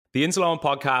The Insulone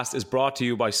podcast is brought to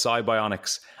you by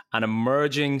Cybionics, an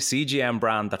emerging CGM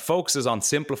brand that focuses on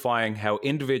simplifying how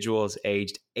individuals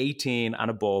aged 18 and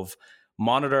above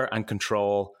monitor and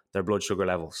control their blood sugar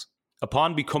levels.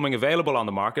 Upon becoming available on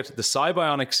the market, the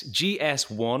Cybionics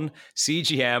GS1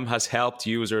 CGM has helped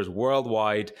users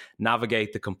worldwide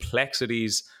navigate the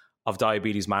complexities of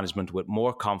diabetes management with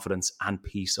more confidence and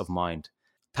peace of mind.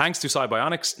 Thanks to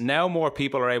Cybionics, now more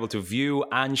people are able to view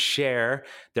and share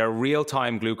their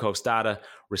real-time glucose data,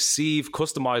 receive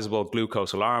customizable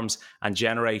glucose alarms, and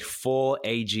generate full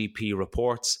AGP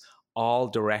reports, all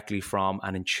directly from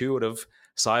an intuitive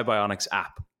Cybionics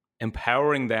app,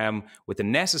 empowering them with the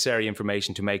necessary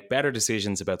information to make better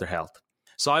decisions about their health.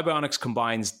 Cybionics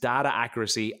combines data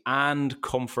accuracy and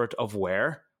comfort of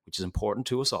wear, which is important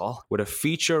to us all, with a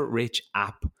feature-rich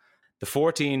app. The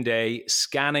 14-day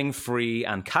scanning-free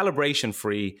and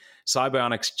calibration-free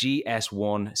Cybionics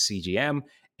GS1 CGM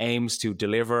aims to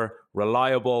deliver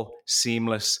reliable,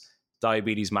 seamless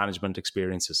diabetes management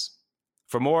experiences.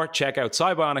 For more, check out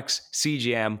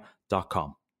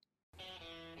cybionicscgm.com.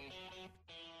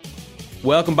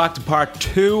 Welcome back to part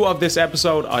 2 of this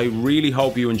episode. I really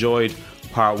hope you enjoyed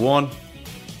part 1.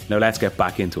 Now let's get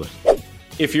back into it.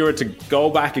 If you were to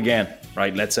go back again,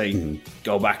 right, let's say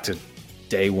go back to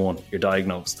day 1, you're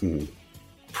diagnosed,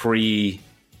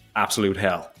 pre-absolute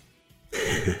hell.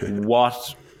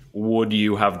 What would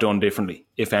you have done differently,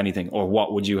 if anything? Or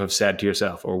what would you have said to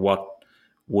yourself? Or what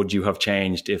would you have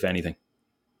changed, if anything?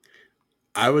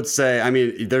 I would say,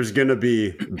 there's going to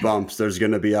be bumps. There's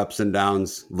going to be ups and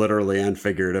downs, literally and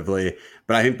figuratively.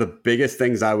 But I think the biggest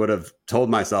things I would have told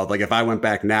myself, like if I went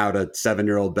back now to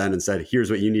 7-year-old Ben and said, here's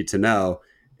what you need to know,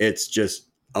 it's just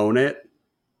own it.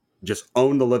 Just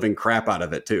own the living crap out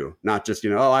of it too. Not just,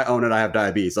 I own it, I have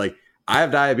diabetes. Like I have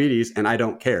diabetes and I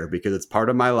don't care because it's part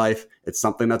of my life. It's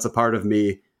something that's a part of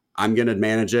me. I'm going to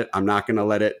manage it. I'm not going to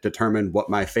let it determine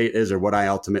what my fate is or what I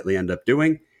ultimately end up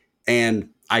doing. And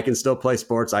I can still play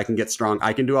sports. I can get strong.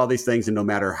 I can do all these things. And no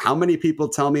matter how many people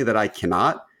tell me that I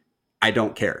cannot, I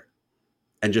don't care.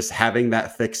 And just having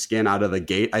that thick skin out of the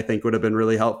gate, I think would have been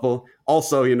really helpful.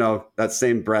 Also, that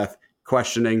same breath,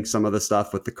 questioning some of the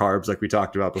stuff with the carbs like we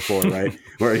talked about before, right?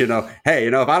 Where, hey,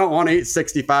 if I don't want to eat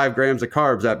 65 grams of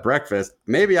carbs at breakfast,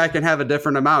 maybe I can have a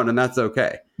different amount and that's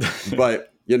okay.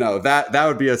 But, that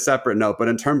would be a separate note. But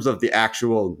in terms of the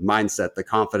actual mindset, the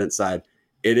confidence side,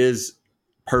 it is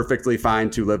perfectly fine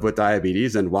to live with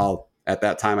diabetes. And while at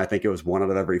that time, I think it was 1 out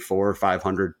of every 400 or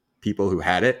 500 people who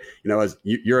had it, as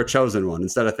you're a chosen one,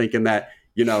 instead of thinking that,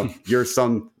 you're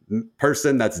some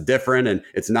person that's different and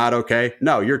it's not okay.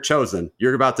 No, you're chosen.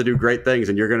 You're about to do great things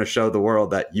and you're going to show the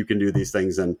world that you can do these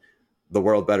things, and the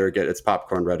world better get its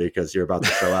popcorn ready because you're about to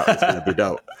show out. It's going to be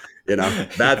dope.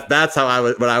 That's how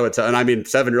what I would tell. And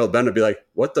 7-year-old Ben would be like,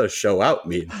 what does show out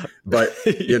mean? But,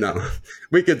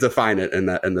 we could define it in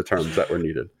the terms that were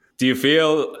needed. Do you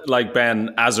feel like,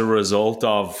 Ben, as a result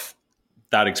of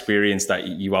that experience that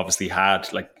you obviously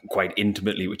had, like quite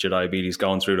intimately with your diabetes,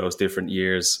 going through those different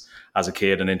years as a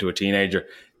kid and into a teenager,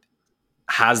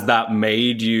 has that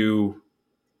made you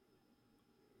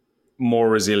more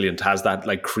resilient? Has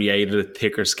that created a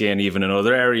thicker skin even in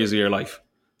other areas of your life?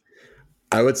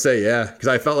 I would say, yeah, because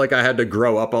I felt like I had to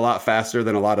grow up a lot faster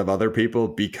than a lot of other people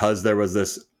because there was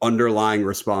this underlying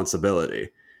responsibility.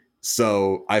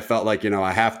 So I felt like,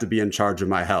 I have to be in charge of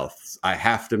my health. I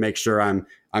have to make sure I'm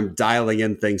dialing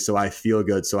in things so I feel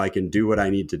good, so I can do what I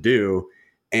need to do.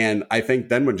 And I think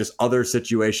then when just other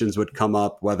situations would come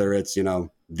up, whether it's,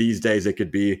 these days it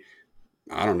could be,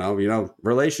 I don't know,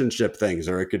 relationship things,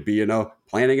 or it could be,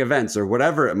 planning events or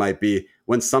whatever it might be.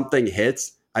 When something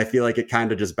hits, I feel like it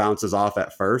kind of just bounces off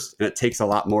at first, and it takes a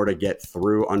lot more to get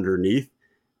through underneath,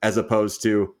 as opposed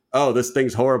to, oh, this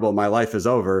thing's horrible, my life is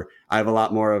over. I have a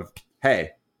lot more of,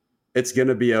 hey, it's going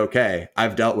to be okay.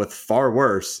 I've dealt with far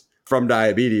worse from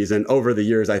diabetes. And over the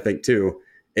years, I think too,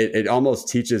 it almost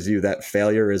teaches you that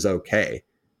failure is okay.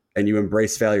 And you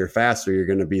embrace failure faster, you're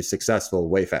going to be successful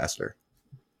way faster.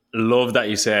 Love that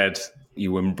you said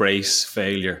you embrace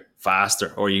failure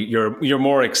faster, or you're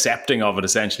more accepting of it,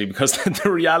 essentially, because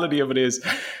the reality of it is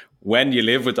when you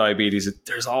live with diabetes,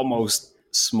 there's almost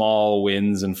small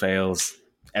wins and fails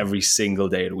every single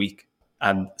day of the week.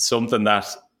 And something that,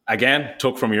 again,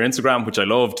 took from your Instagram, which I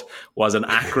loved, was an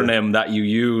acronym that you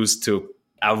used to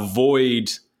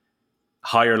avoid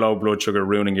high or low blood sugar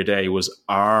ruining your day, was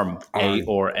ARM,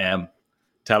 A-R-M.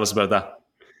 Tell us about that.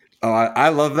 Oh, I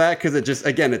love that because it just,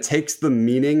 again, it takes the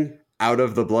meaning out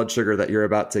of the blood sugar that you're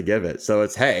about to give it. So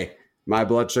it's, hey, my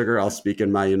blood sugar, I'll speak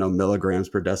in my, milligrams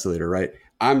per deciliter, right?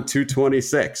 I'm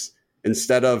 226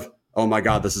 instead of oh my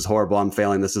God, this is horrible, I'm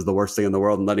failing, this is the worst thing in the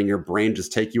world, and letting your brain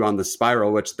just take you on the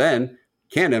spiral, which then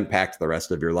can impact the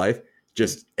rest of your life.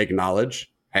 Just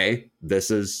acknowledge, hey,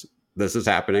 this is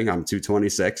happening. I'm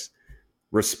 226.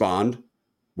 Respond.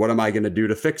 What am I going to do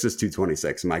to fix this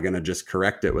 226? Am I going to just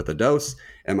correct it with a dose?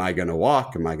 Am I going to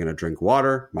walk? Am I going to drink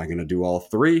water? Am I going to do all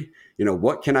three?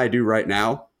 What can I do right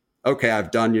now? Okay,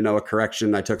 I've done, a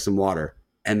correction. I took some water,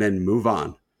 and then move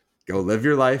on. Go live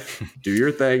your life, do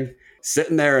your thing.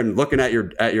 Sitting there and looking at your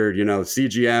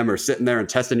CGM, or sitting there and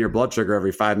testing your blood sugar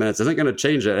every 5 minutes isn't going to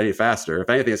change it any faster. If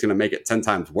anything, it's going to make it 10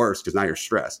 times worse because now you're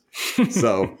stressed.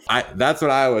 So that's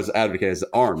what I always advocate, is the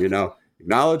ARM,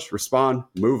 acknowledge, respond,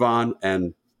 move on,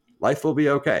 and life will be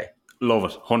okay. Love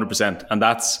it, 100%. And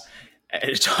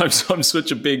I'm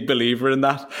such a big believer in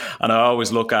that. And I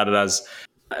always look at it as,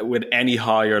 with any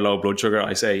high or low blood sugar,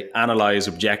 I say, analyze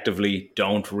objectively,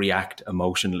 don't react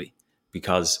emotionally.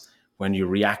 Because when you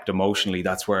react emotionally,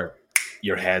 that's where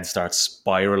your head starts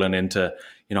spiraling into,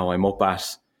 I'm up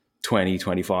at 20,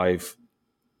 25.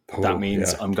 That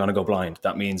means I'm going to go blind.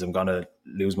 That means I'm going to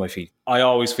lose my feet. I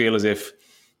always feel as if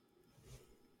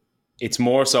it's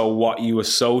more so what you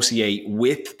associate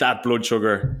with that blood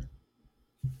sugar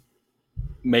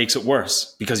makes it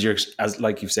worse, because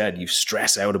like you've said, you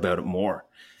stress out about it more.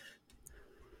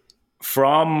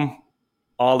 From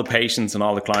all the patients and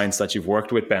all the clients that you've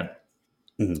worked with, Ben,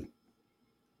 mm-hmm.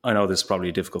 I know this is probably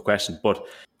a difficult question, but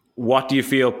what do you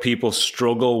feel people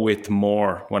struggle with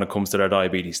more when it comes to their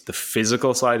diabetes? The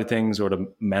physical side of things or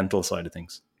the mental side of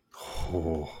things?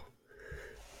 Oh,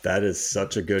 that is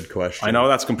such a good question. I know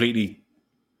that's completely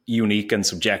unique and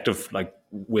subjective, like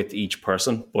with each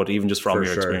person, but even just from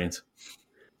your experience.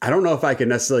 I don't know if I can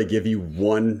necessarily give you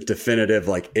one definitive,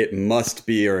 like it must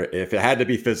be, or if it had to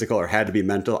be physical or had to be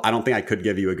mental. I don't think I could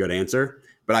give you a good answer,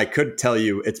 but I could tell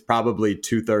you it's probably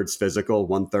 2/3 physical,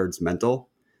 1/3 mental,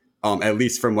 at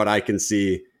least from what I can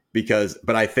see.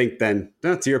 But I think then,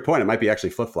 to your point, it might be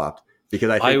actually flip-flopped, because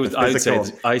I think I'd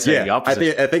say the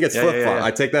opposite. I think it's flip-flop. Yeah.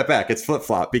 I take that back. It's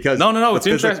flip-flop, because no, it's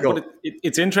interesting. But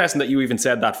it's interesting that you even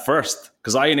said that first,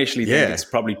 because I initially think it's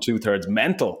probably 2/3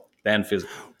 mental, then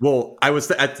physical. Well,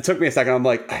 it took me a second. I'm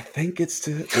like, I think it's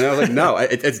two. And I was like, no,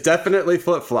 it's definitely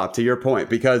flip-flop, to your point,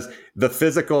 because the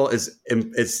physical is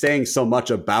saying so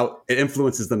much about, it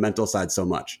influences the mental side so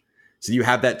much. So you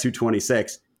have that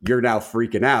 226, you're now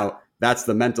freaking out. That's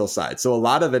the mental side. So a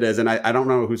lot of it is, and I don't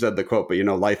know who said the quote, but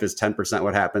life is 10%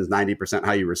 what happens, 90%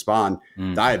 how you respond.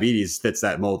 Diabetes fits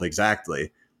that mold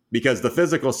exactly. Because the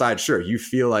physical side, sure, you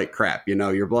feel like crap.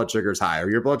 Your blood sugar's high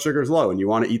or your blood sugar's low and you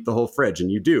want to eat the whole fridge,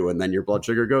 and you do. And then your blood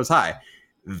sugar goes high.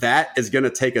 That is going to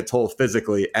take a toll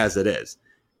physically as it is.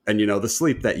 And, the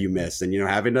sleep that you miss, and,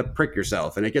 having to prick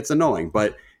yourself, and it gets annoying.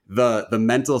 But the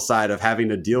mental side of having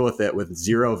to deal with it with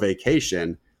zero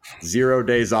vacation, 0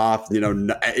 days off,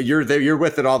 you're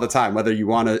with it all the time. Whether you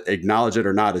want to acknowledge it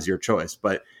or not is your choice.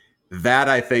 But that,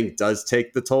 I think, does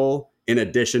take the toll. In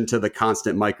addition to the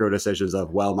constant micro decisions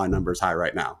of, well, my number's high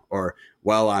right now, or,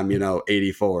 well, I'm,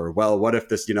 84. Well, what if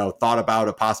this, thought about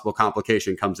a possible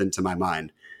complication comes into my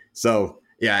mind? So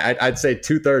yeah, I'd say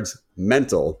 2/3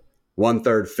 mental,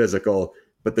 1/3 physical,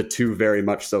 but the two very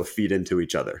much so feed into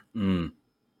each other.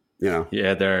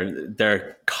 Yeah,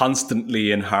 they're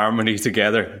constantly in harmony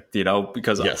together,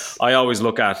 because I always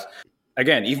look at,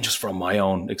 again, even just from my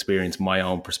own experience, my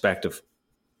own perspective,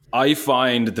 I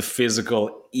find the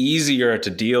physical easier to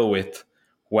deal with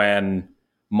when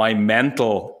my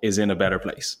mental is in a better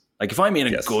place. Like if I'm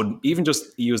in a good, even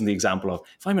just using the example of,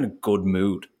 if I'm in a good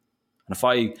mood and if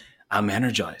I am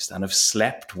energized and I've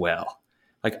slept well,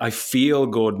 like I feel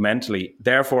good mentally,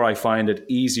 therefore I find it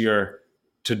easier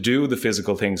to do the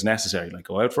physical things necessary, like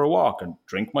go out for a walk and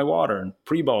drink my water and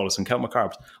pre-bolus and count my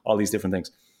carbs, all these different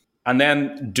things. And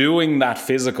then doing that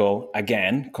physical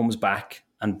again comes back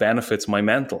and benefits my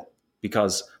mental,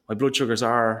 because my blood sugars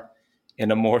are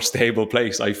in a more stable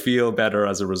place. I feel better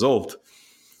as a result.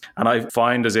 And I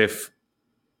find as if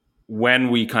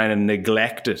when we kind of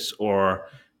neglect it, or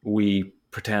we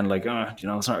pretend like,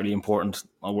 it's not really important,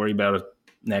 I'll worry about it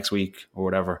next week or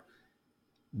whatever,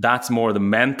 that's more the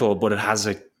mental, but it has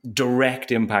a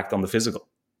direct impact on the physical.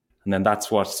 And then that's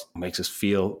what makes us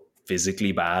feel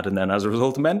physically bad, and then as a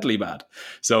result, mentally bad.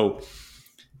 So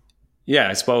yeah,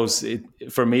 I suppose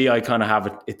for me, I kind of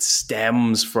have it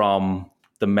stems from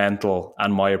the mental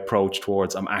and my approach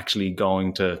towards, I'm actually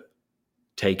going to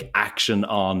take action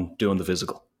on doing the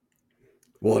physical.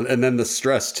 Well, and then the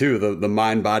stress too, the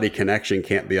mind-body connection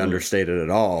can't be understated at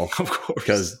all. Of course.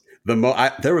 Because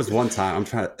there was one time,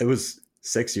 it was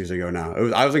 6 years ago now.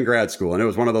 I was in grad school, and it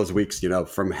was one of those weeks,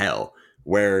 from hell,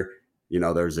 where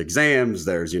there's exams,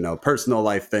 there's, personal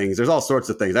life things, there's all sorts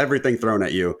of things, everything thrown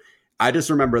at you. I just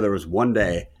remember there was one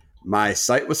day my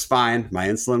sight was fine, my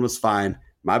insulin was fine,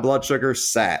 my blood sugar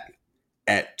sat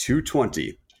at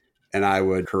 220, and I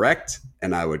would correct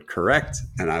and I would correct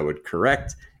and I would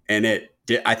correct. And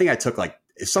I think I took like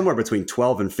somewhere between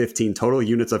 12 and 15 total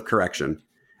units of correction.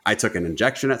 I took an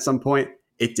injection at some point.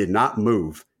 It did not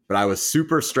move, but I was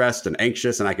super stressed and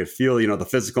anxious, and I could feel, the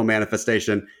physical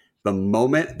manifestation. The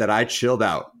moment that I chilled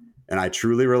out and I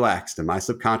truly relaxed and my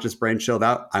subconscious brain chilled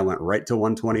out, I went right to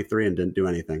 123 and didn't do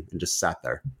anything and just sat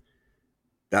there.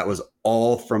 That was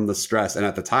all from the stress. And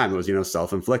at the time, it was,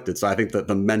 self-inflicted. So I think that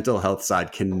the mental health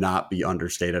side cannot be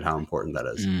understated how important that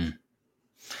is.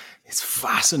 It's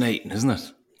fascinating, isn't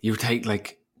it? You take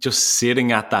like just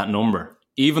sitting at that number,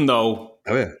 even though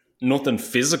nothing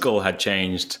physical had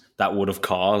changed that would have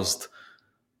caused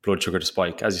blood sugar to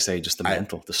spike. As you say, just the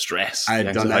mental, the stress. I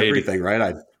had done everything, right?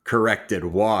 I corrected,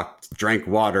 walked, drank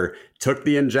water, took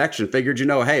the injection, figured,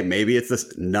 hey, maybe it's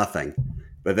this, nothing.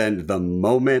 But then the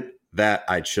moment that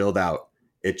I chilled out,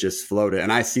 it just floated.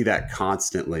 And I see that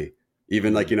constantly.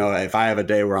 Even like, if I have a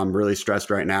day where I'm really stressed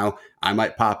right now, I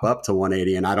might pop up to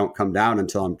 180 and I don't come down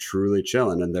until I'm truly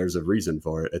chilling. And there's a reason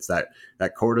for it. It's that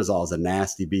cortisol is a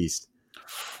nasty beast.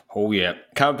 Oh, yeah.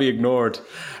 Can't be ignored.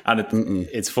 And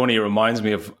it's funny. It reminds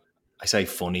me of, I say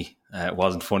funny. It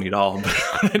wasn't funny at all.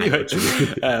 But anyway,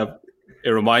 it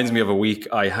reminds me of a week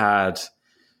I had,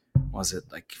 was it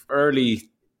like early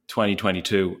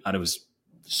 2022? And it was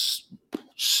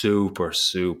super,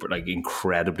 super, like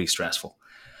incredibly stressful.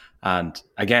 And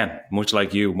again, much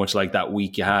like you, much like that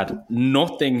week you had,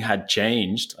 nothing had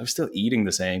changed. I was still eating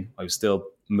the same. I was still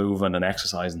moving and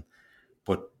exercising,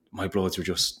 but my bloods were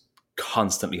just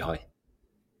constantly high.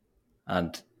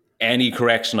 And any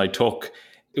correction I took,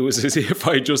 it was as if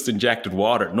I just injected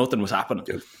water. Nothing was happening.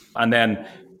 Good. And then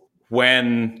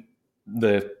when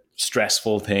the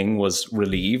stressful thing was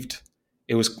relieved,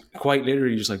 it was quite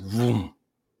literally just like, boom,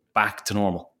 back to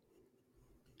normal.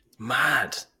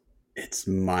 Mad. It's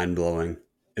mind-blowing.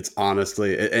 It's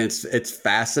honestly, it's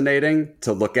fascinating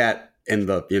to look at in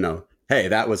the, hey,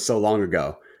 that was so long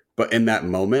ago. But in that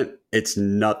moment,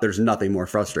 there's nothing more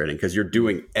frustrating because you're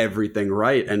doing everything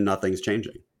right and nothing's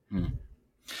changing.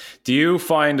 Do you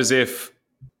find as if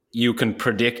you can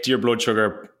predict your blood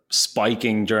sugar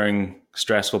spiking during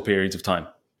stressful periods of time?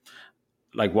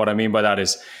 Like what I mean by that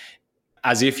is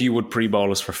as if you would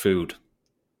pre-bolus for food.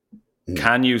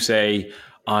 Can you say,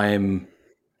 I'm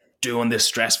doing this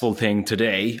stressful thing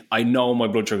today, I know my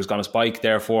blood sugar is going to spike,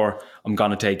 therefore I'm going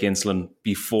to take insulin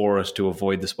before it to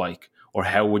avoid the spike? Or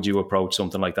how would you approach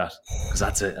something like that? Because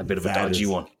that's a bit of a dodgy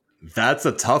one. That's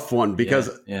a tough one because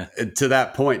to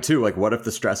that point too, like what if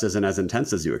the stress isn't as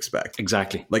intense as you expect?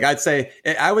 Exactly. Like I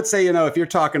would say, if you're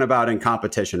talking about in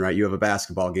competition, right? You have a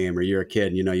basketball game or you're a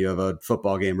kid, you have a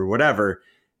football game or whatever.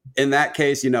 In that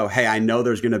case, hey, I know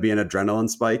there's going to be an adrenaline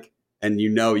spike and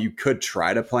you could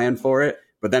try to plan for it.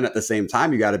 But then at the same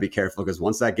time, you got to be careful because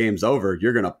once that game's over,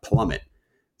 you're going to plummet.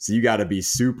 So you got to be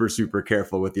super, super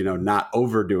careful with, not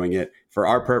overdoing it. For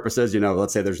our purposes,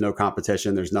 let's say there's no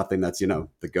competition. There's nothing that's, the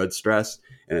good stress.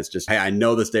 And it's just, hey, I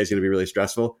know this day is going to be really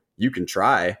stressful. You can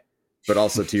try, but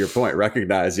also to your point,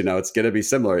 recognize, it's going to be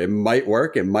similar. It might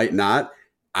work. It might not.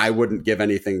 I wouldn't give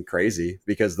anything crazy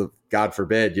because God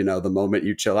forbid, the moment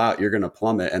you chill out, you're going to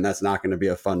plummet. And that's not going to be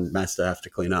a fun mess to have to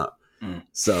clean up.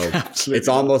 So it's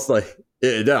almost like,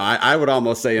 I would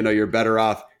almost say, you're better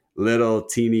off little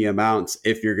teeny amounts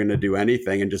if you're going to do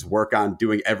anything and just work on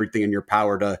doing everything in your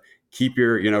power to keep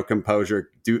your, composure,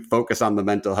 focus on the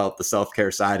mental health, the self-care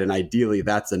side. And ideally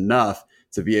that's enough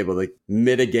to be able to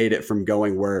mitigate it from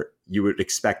going where you would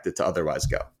expect it to otherwise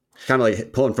go. Kind of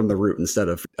like pulling from the root instead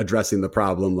of addressing the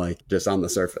problem, like just on the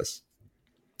surface.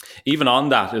 Even on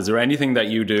that, is there anything that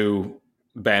you do,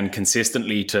 Ben,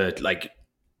 consistently to like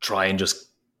try and just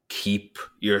keep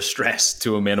your stress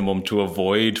to a minimum to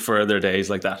avoid further days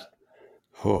like that?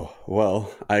 Oh,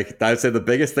 well, I'd say the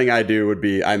biggest thing I do would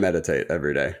be I meditate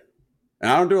every day.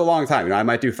 And I don't do a long time. I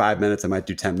might do 5 minutes, I might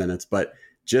do 10 minutes, but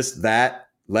just that,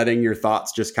 letting your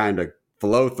thoughts just kind of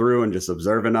flow through and just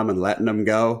observing them and letting them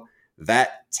go,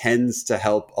 that tends to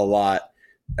help a lot,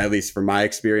 at least from my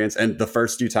experience. And the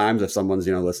first few times, if someone's,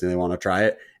 listening, they want to try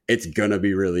it, it's going to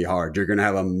be really hard. You're going to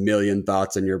have a million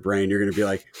thoughts in your brain. You're going to be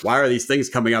like, why are these things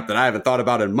coming up that I haven't thought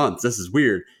about in months? This is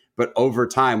weird. But over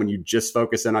time, when you just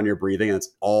focus in on your breathing, and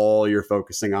it's all you're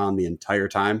focusing on the entire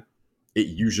time, it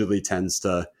usually tends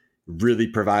to really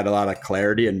provide a lot of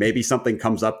clarity. And maybe something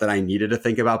comes up that I needed to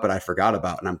think about, but I forgot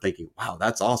about. And I'm thinking, wow,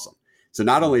 that's awesome. So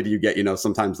not only do you get,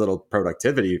 sometimes little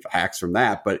productivity hacks from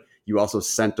that, but you also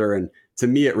center and to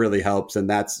me, it really helps. And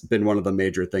that's been one of the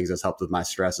major things that's helped with my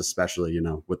stress, especially,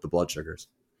 with the blood sugars.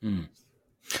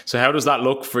 So how does that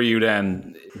look for you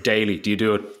then daily? Do you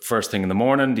do it first thing in the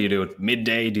morning? Do you do it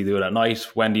midday? Do you do it at night?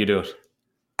 When do you do it?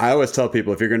 I always tell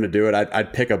people, if you're going to do it,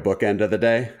 I'd pick a bookend of the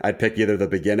day. I'd pick either the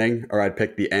beginning or I'd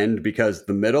pick the end, because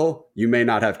the middle, you may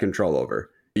not have control over.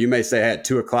 You may say, hey, at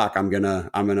 2:00,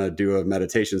 I'm gonna do a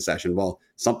meditation session. Well,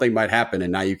 something might happen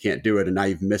and now you can't do it, and now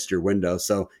you've missed your window.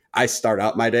 So I start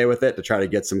out my day with it to try to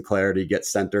get some clarity, get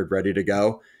centered, ready to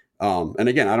go. And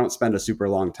again, I don't spend a super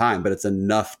long time, but it's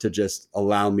enough to just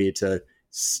allow me to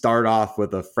start off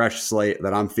with a fresh slate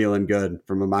that I'm feeling good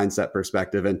from a mindset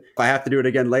perspective. And if I have to do it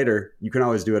again later, you can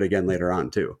always do it again later on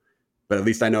too. But at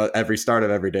least I know at every start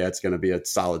of every day, it's going to be a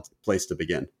solid place to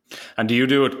begin. And do you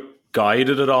do it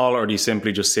guided at all, or do you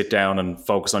simply just sit down and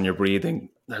focus on your breathing?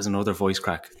 There's another voice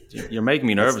crack. You're making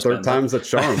me nervous. Third time's a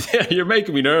charm. Yeah, you're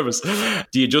making me nervous.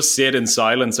 Do you just sit in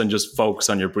silence and just focus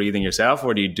on your breathing yourself,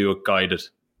 or do you do it guided?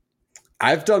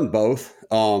 I've done both.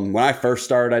 When I first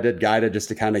started, I did guided just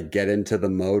to kind of get into the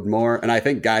mode more. And I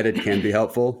think guided can be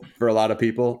helpful for a lot of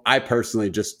people. I personally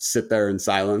just sit there in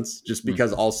silence, just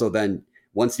because also then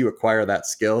once you acquire that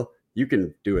skill, you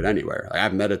can do it anywhere. Like,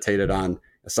 I've meditated on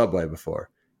a subway before.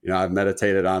 I've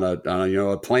meditated on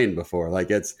a plane before.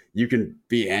 Like, you can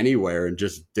be anywhere and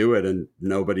just do it, and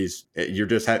you're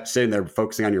just sitting there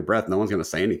focusing on your breath. No one's going to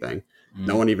say anything.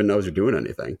 No one even knows you're doing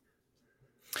anything.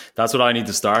 That's what I need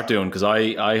to start doing, because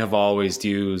I have always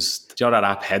used, do you know that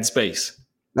app Headspace?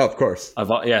 Oh, of course.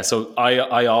 So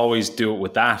I always do it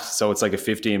with that. So it's like a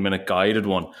 15-minute guided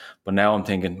one. But now I'm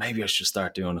thinking maybe I should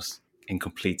start doing it in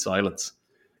complete silence.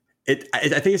 I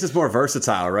think it's just more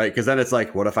versatile, right? Because then it's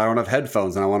like, what if I don't have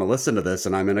headphones and I want to listen to this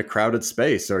and I'm in a crowded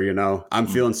space, or, I'm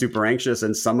feeling super anxious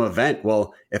in some event.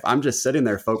 Well, if I'm just sitting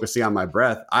there focusing on my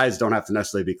breath, eyes don't have to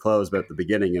necessarily be closed. But at the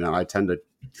beginning, I tend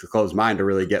to close mine to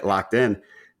really get locked in.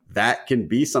 That can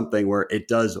be something where it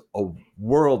does a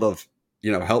world of,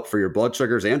 help for your blood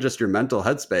sugars and just your mental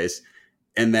headspace.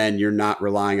 And then you're not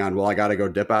relying on, well, I got to go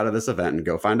dip out of this event and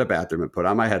go find a bathroom and put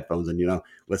on my headphones and,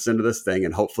 listen to this thing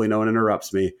and hopefully no one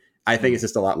interrupts me. I think it's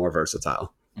just a lot more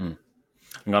versatile. I'm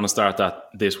going to start that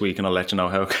this week, and I'll let you know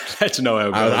how it goes.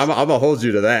 I'm going to hold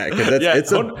you to that, because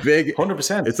it's a big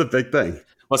 100%. It's a big thing.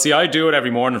 Well, see, I do it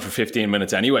every morning for 15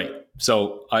 minutes anyway.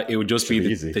 So it would just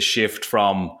be the shift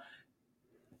from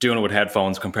doing it with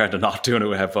headphones compared to not doing it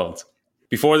with headphones.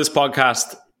 Before this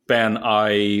podcast, Ben,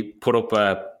 I put up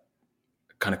a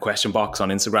kind of question box on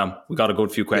Instagram. We got a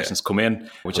good few questions come in,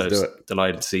 which I was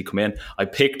delighted to see come in. I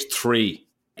picked 3.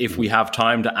 If we have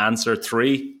time to answer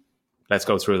 3, let's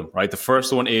go through them, right? The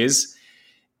first one is,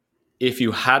 if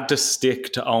you had to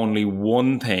stick to only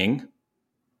one thing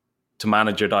to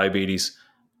manage your diabetes,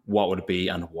 what would it be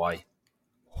and why?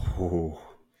 Ooh,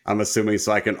 I'm assuming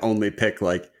so I can only pick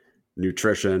like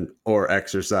nutrition or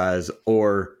exercise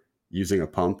or using a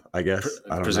pump, I guess.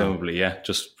 I don't Presumably, know. Yeah.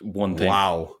 Just one thing.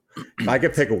 Wow. If I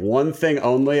could pick one thing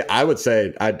only, I would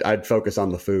say I'd focus on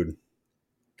the food.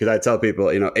 Because I tell people,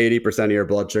 80% of your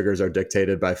blood sugars are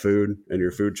dictated by food and your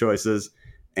food choices.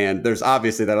 And there's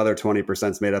obviously that other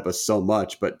 20% is made up of so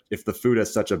much. But if the food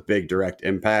has such a big direct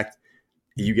impact,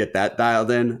 you get that dialed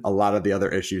in, a lot of the other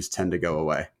issues tend to go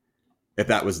away. If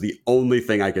that was the only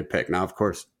thing I could pick. Now, of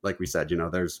course, like we said,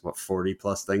 there's 40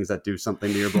 plus things that do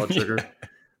something to your blood sugar.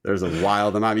 There's a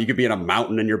wild amount. You could be in a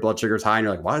mountain and your blood sugar's high and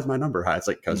you're like, why is my number high? It's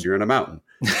like, because you're in a mountain.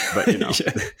 But,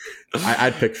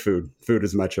 I'd pick food. Food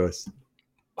is my choice.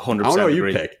 100% I don't know what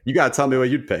agree. you'd pick. You got to tell me what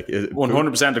you'd pick.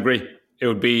 100% agree. It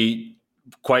would be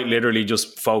quite literally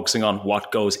just focusing on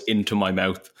what goes into my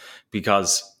mouth,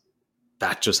 because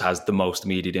that just has the most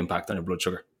immediate impact on your blood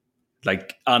sugar,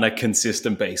 like on a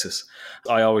consistent basis.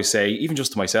 I always say, even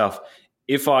just to myself,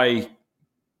 if I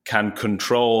can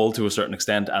control to a certain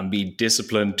extent and be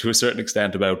disciplined to a certain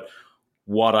extent about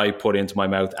what I put into my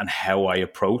mouth and how I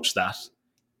approach that,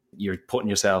 you're putting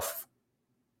yourself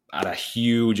at a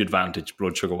huge advantage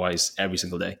blood sugar wise every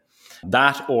single day.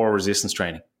 That or resistance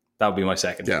training. That would be my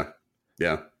second.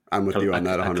 Yeah. I'm with you on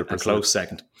that 100%. A close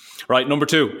second. Right, number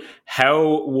 2.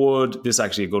 How would, this is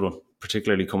actually a good one,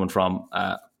 particularly coming from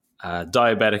a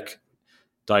diabetic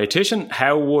dietitian,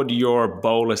 how would your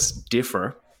bolus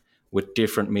differ with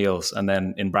different meals? And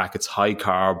then in brackets, high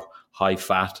carb, high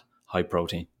fat, high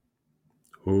protein.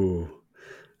 Ooh.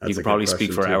 You could probably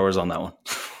speak for hours on that one.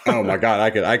 Oh my God.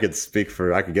 I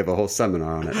could give a whole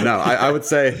seminar on it. No, I would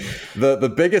say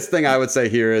the biggest thing I would say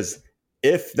here is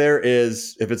if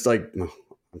it's like,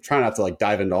 I'm trying not to like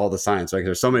dive into all the science, right?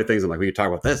 There's so many things I'm like, we can talk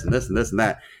about this and this and this and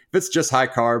that. If it's just high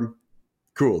carb,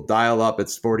 cool. Dial up.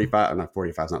 It's 45, not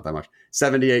 45 is not that much.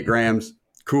 78 grams.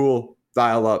 Cool.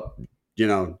 Dial up.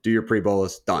 do your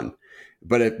pre-bolus, done.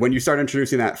 But when you start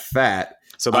introducing that fat,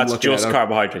 so that's just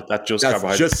carbohydrate. That's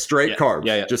carbohydrate. Just straight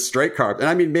carbs. Just straight carbs. And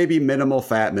I mean, maybe minimal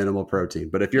fat, minimal protein.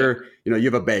 But if you're, you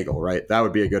have a bagel, right? That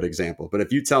would be a good example. But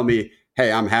if you tell me,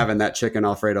 hey, I'm having that chicken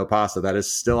Alfredo pasta, that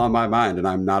is still on my mind, and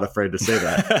I'm not afraid to say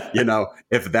that.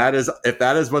 If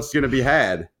that is what's going to be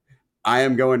had, I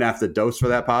am going to have to dose for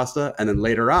that pasta. And then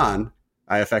later on,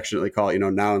 I affectionately call it,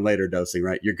 now and later dosing,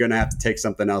 right? You're going to have to take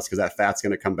something else because that fat's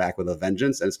going to come back with a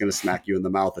vengeance, and it's going to smack you in the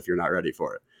mouth if you're not ready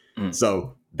for it.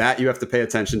 So that you have to pay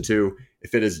attention to.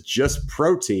 If it is just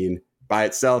protein by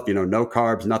itself, no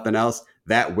carbs, nothing else,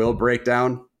 that will break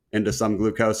down into some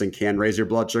glucose and can raise your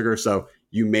blood sugar. So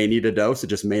you may need a dose. It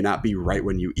just may not be right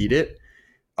when you eat it.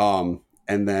 And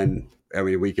then,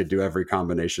 we could do every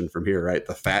combination from here, right?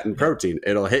 The fat and protein,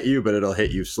 it'll hit you, but it'll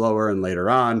hit you slower. And later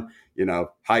on,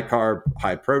 high carb,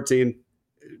 high protein,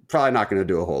 probably not going to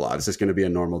do a whole lot. It's just going to be a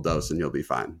normal dose and you'll be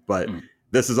fine. But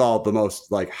this is all the most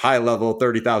high level,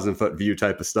 30,000 foot view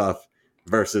type of stuff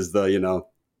versus the,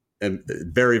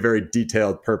 very, very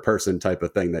detailed per person type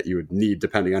of thing that you would need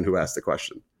depending on who asked the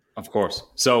question. Of course.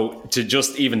 So to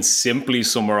just even simply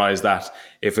summarize that,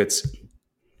 if it's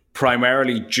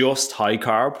primarily just high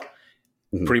carb,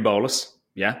 pre-bolus,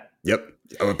 yeah? Yep.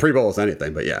 Pre-bolus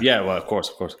anything, but yeah. Yeah, well, of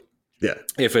course. Yeah.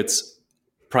 If it's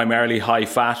primarily high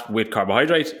fat with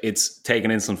carbohydrate, it's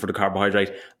taking insulin for the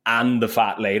carbohydrate and the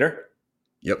fat later.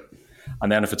 Yep.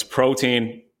 And then if it's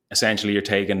protein, essentially you're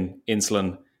taking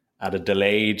insulin at a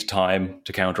delayed time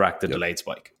to counteract the delayed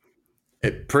spike.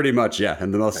 It pretty much, yeah.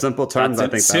 In the most simple terms, I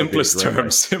think simplest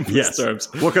terms.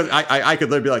 Well, because I could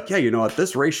literally be like, yeah, you know what,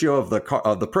 this ratio of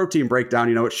the protein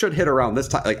breakdown, it should hit around this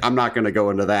time. I'm not going to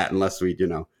go into that unless we,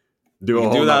 do a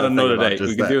whole that another day.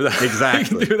 We can do that.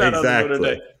 Exactly. We can do that another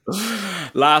day.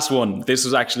 Last one. This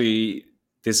is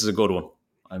a good one.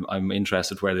 I'm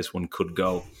interested where this one could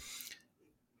go.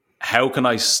 How can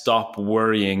I stop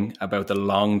worrying about the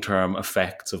long-term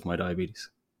effects of my diabetes?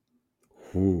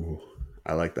 Ooh,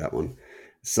 I like that one.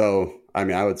 So,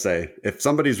 I would say if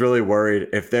somebody's really worried,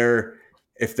 if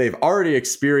they've already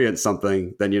experienced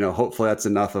something, then, hopefully that's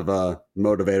enough of a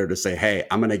motivator to say, hey,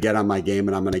 I'm going to get on my game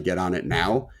and I'm going to get on it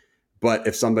now. But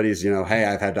if somebody's, hey,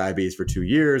 I've had diabetes for 2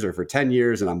 years or for 10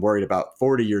 years and I'm worried about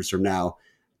 40 years from now,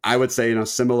 I would say,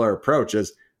 similar approach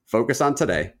is focus on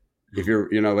today. If you're,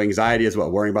 anxiety is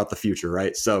worrying about the future,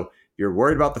 right? So if you're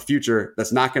worried about the future,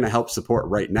 that's not going to help support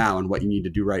right now and what you need to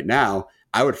do right now.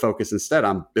 I would focus instead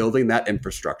on building that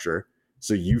infrastructure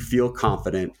so you feel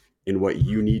confident in what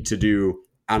you need to do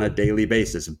on a daily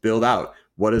basis. Build out,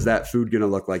 what is that food going to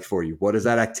look like for you? What is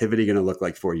that activity going to look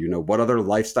like for you? What other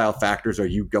lifestyle factors are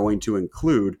you going to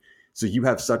include so you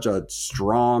have such a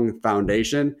strong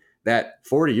foundation that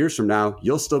 40 years from now,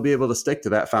 you'll still be able to stick to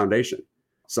that foundation.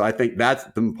 So I think that's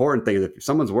the important thing. If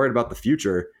someone's worried about the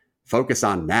future, focus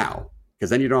on now, because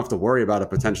then you don't have to worry about a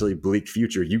potentially bleak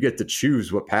future. You get to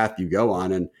choose what path you go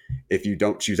on. And if you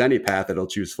don't choose any path, it'll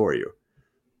choose for you.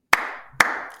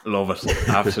 Love it.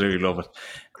 Absolutely love it.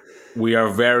 We are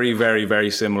very, very, very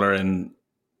similar in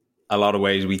a lot of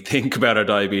ways. We think about our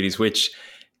diabetes, which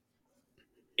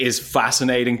is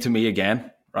fascinating to me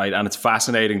again, right? And it's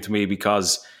fascinating to me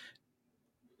because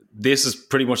this is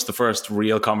pretty much the first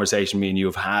real conversation me and you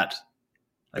have had.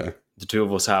 The two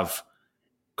of us have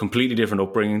completely different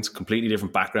upbringings, completely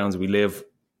different backgrounds. We live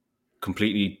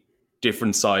completely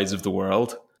different sides of the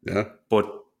world. Yeah.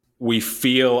 But we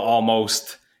feel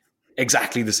almost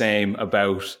exactly the same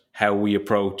about how we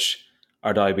approach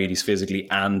our diabetes physically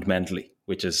and mentally,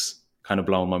 which is kind of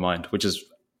blown my mind, which is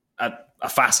a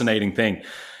fascinating thing.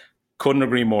 Couldn't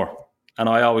agree more. And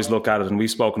I always look at it, and we've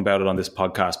spoken about it on this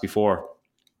podcast before,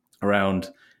 around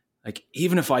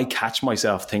even if I catch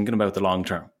myself thinking about the long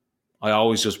term, I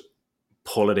always just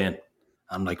pull it in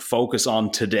and focus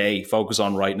on today, focus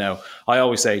on right now. I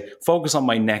always say, focus on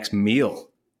my next meal,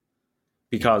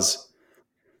 because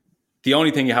the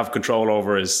only thing you have control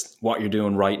over is what you're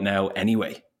doing right now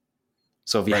anyway.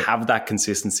 So if you have that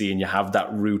consistency and you have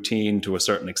that routine to a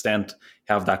certain extent,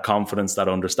 you have that confidence, that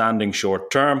understanding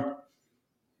short term,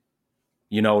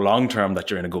 long term that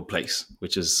you're in a good place,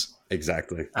 which is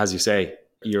exactly, as you say,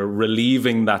 you're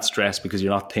relieving that stress because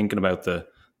you're not thinking about the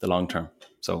long term.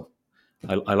 So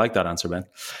I like that answer, Ben.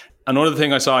 Another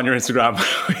thing I saw on your Instagram,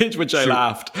 which I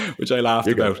laughed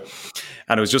about,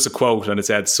 and it was just a quote, and it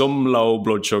said, "Some low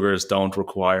blood sugars don't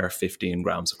require 15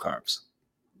 grams of carbs."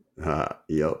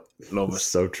 Yep. Love it.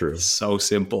 So true. So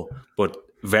simple, but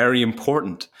very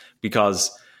important,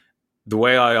 because the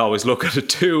way I always look at it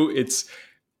too, it's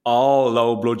all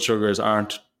low blood sugars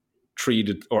aren't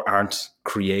treated or aren't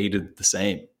created the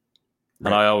same. Right.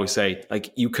 And I always say,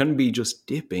 you can be just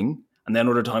dipping And then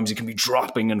other times you can be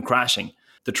dropping and crashing.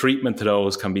 The treatment to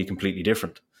those can be completely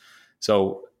different.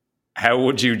 So how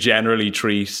would you generally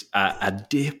treat a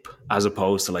dip as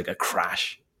opposed to like a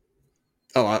crash?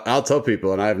 Oh, I'll tell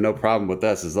people, and I have no problem with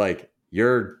this, is like,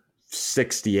 you're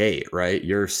 68, right?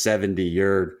 You're 70,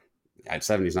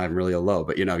 70 is not even really a low,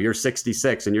 but you're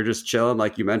 66 and you're just chilling,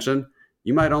 like you mentioned.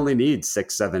 You might only need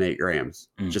 6, 7, 8 grams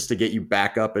just to get you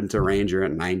back up into range. You're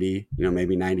at 90,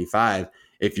 maybe 95.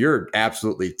 If you're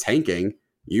absolutely tanking,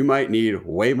 you might need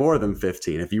way more than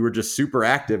 15. If you were just super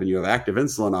active and you have active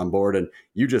insulin on board and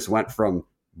you just went from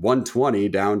 120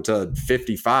 down to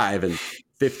 55 in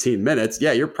 15 minutes,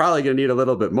 yeah, you're probably going to need a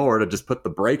little bit more to just put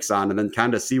the brakes on and then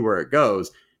kind of see where it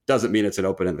goes. Doesn't mean it's an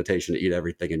open invitation to eat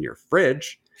everything in your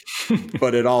fridge,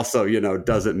 but it also,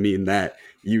 doesn't mean that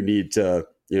you need to,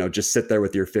 just sit there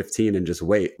with your 15 and just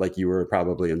wait like you were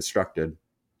probably instructed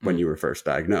when you were first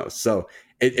diagnosed. So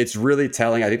it's really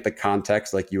telling. I think the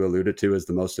context, like you alluded to, is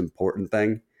the most important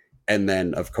thing. And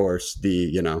then, of course,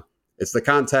 it's the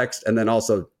context. And then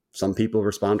also some people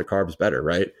respond to carbs better,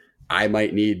 right? I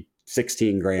might need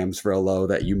 16 grams for a low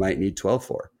that you might need 12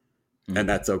 for. And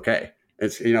that's okay.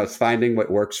 It's, it's finding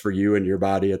what works for you and your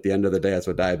body. At the end of the day, that's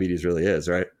what diabetes really is,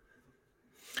 right?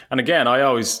 And again, I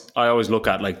always look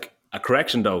at like a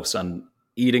correction dose and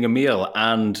eating a meal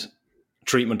and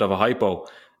treatment of a hypo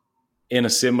in a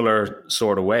similar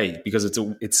sort of way, because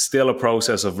it's still a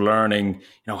process of learning,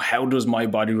 how does my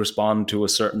body respond to a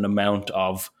certain amount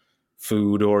of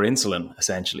food or insulin,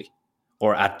 essentially,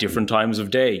 or at different times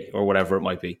of day or whatever it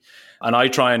might be. And I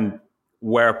try and,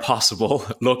 where possible,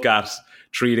 look at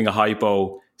treating a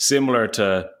hypo similar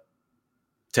to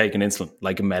taking insulin,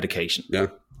 like a medication. Yeah.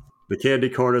 The candy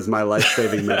corn is my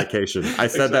life-saving medication. I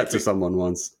said that to someone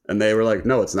once and they were like,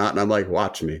 no, it's not. And I'm like,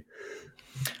 watch me.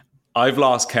 I've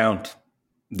lost count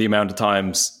the amount of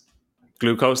times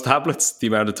glucose tablets, the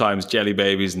amount of times Jelly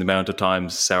Babies, and the amount of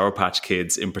times Sour Patch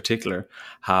Kids in particular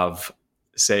have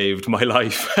saved my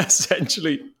life,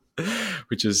 essentially,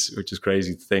 which is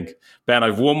crazy to think. Ben, I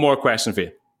have one more question for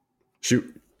you.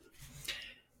 Shoot.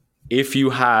 If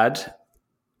you had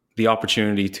the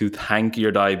opportunity to thank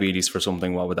your diabetes for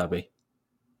something, what would that be?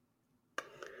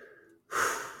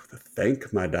 To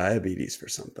thank my diabetes for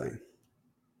something,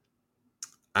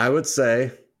 I would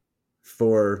say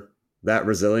for that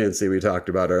resiliency we talked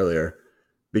about earlier,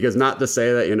 because not to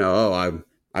say that,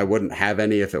 I wouldn't have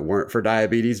any if it weren't for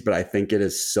diabetes, but I think it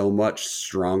is so much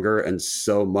stronger and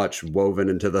so much woven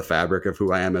into the fabric of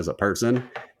who I am as a person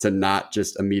to not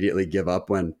just immediately give up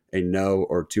when a no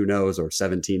or 2 no's or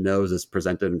 17 no's is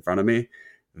presented in front of me.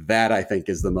 That I think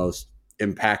is the most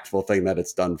impactful thing that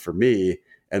it's done for me.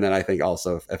 And then I think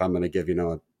also if I'm going to give,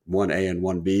 a 1A and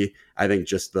 1B, I think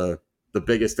just the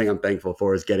biggest thing I'm thankful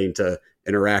for is getting to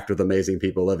interact with amazing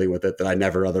people living with it that I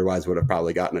never otherwise would have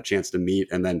probably gotten a chance to meet,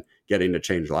 and then getting to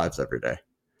change lives every day.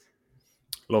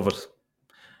 Love it.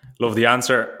 Love the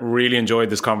answer. Really enjoyed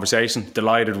this conversation.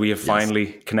 Delighted we have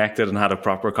finally connected and had a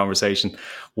proper conversation.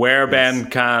 Where, Ben,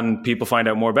 can people find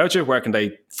out more about you? Where can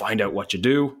they find out what you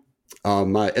do?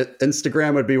 My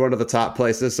Instagram would be one of the top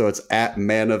places. So it's at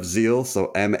Man of Tzeel.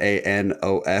 So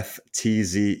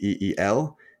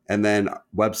MANOFTZEEL. And then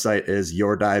website is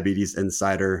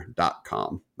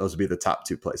yourdiabetesinsider.com. Those would be the top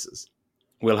 2 places.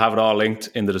 We'll have it all linked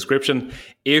in the description.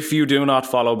 If you do not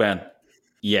follow Ben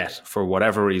yet, for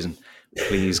whatever reason,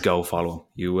 please go follow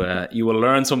him. You will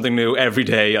learn something new every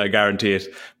day, I guarantee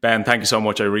it. Ben, thank you so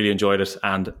much. I really enjoyed it.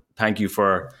 And thank you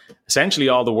for essentially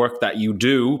all the work that you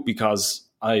do, because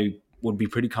I would be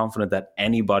pretty confident that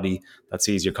anybody that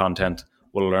sees your content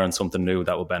will learn something new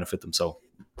that will benefit them. So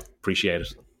appreciate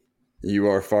it. You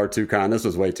are far too kind. This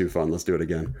was way too fun. Let's do it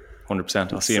again.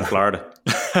 100%. I'll see you in Florida.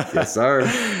 Yes, sir.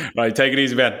 Right, take it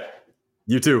easy, Ben.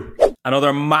 You too.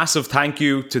 Another massive thank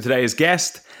you to today's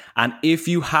guest. And if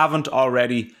you haven't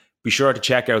already, be sure to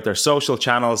check out their social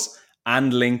channels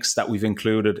and links that we've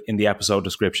included in the episode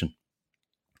description.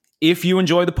 If you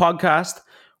enjoy the podcast,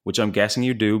 which I'm guessing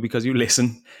you do because you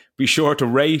listen, be sure to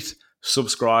rate,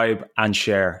 subscribe, and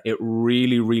share. It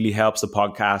really, really helps the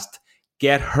podcast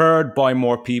get heard by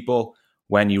more people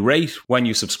when you rate, when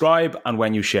you subscribe, and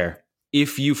when you share.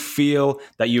 If you feel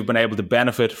that you've been able to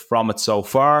benefit from it so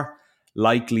far,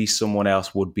 likely someone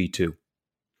else would be too.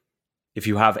 If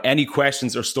you have any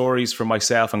questions or stories for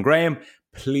myself and Graham,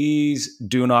 please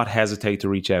do not hesitate to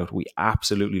reach out. We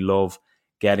absolutely love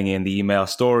getting in the email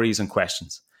stories and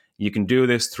questions. You can do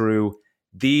this through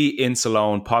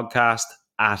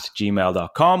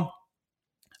theinsalonepodcast@gmail.com.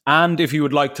 And if you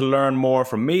would like to learn more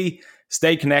from me,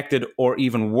 stay connected, or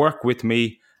even work with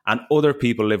me and other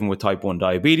people living with type 1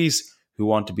 diabetes who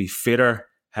want to be fitter,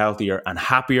 healthier, and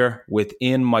happier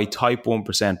within my Type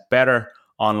 1% Better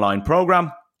online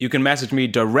program. You can message me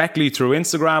directly through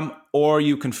Instagram, or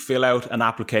you can fill out an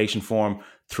application form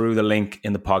through the link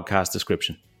in the podcast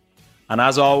description. And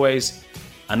as always,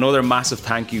 another massive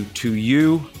thank you to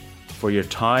you for your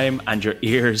time and your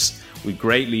ears. We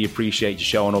greatly appreciate you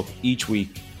showing up each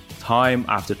week, time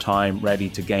after time, ready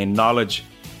to gain knowledge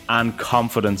and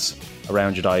confidence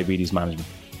around your diabetes management.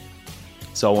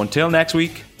 So until next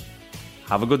week,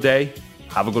 have a good day,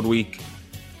 have a good week,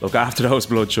 look after those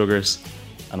blood sugars,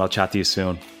 and I'll chat to you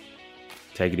soon.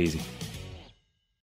 Take it easy.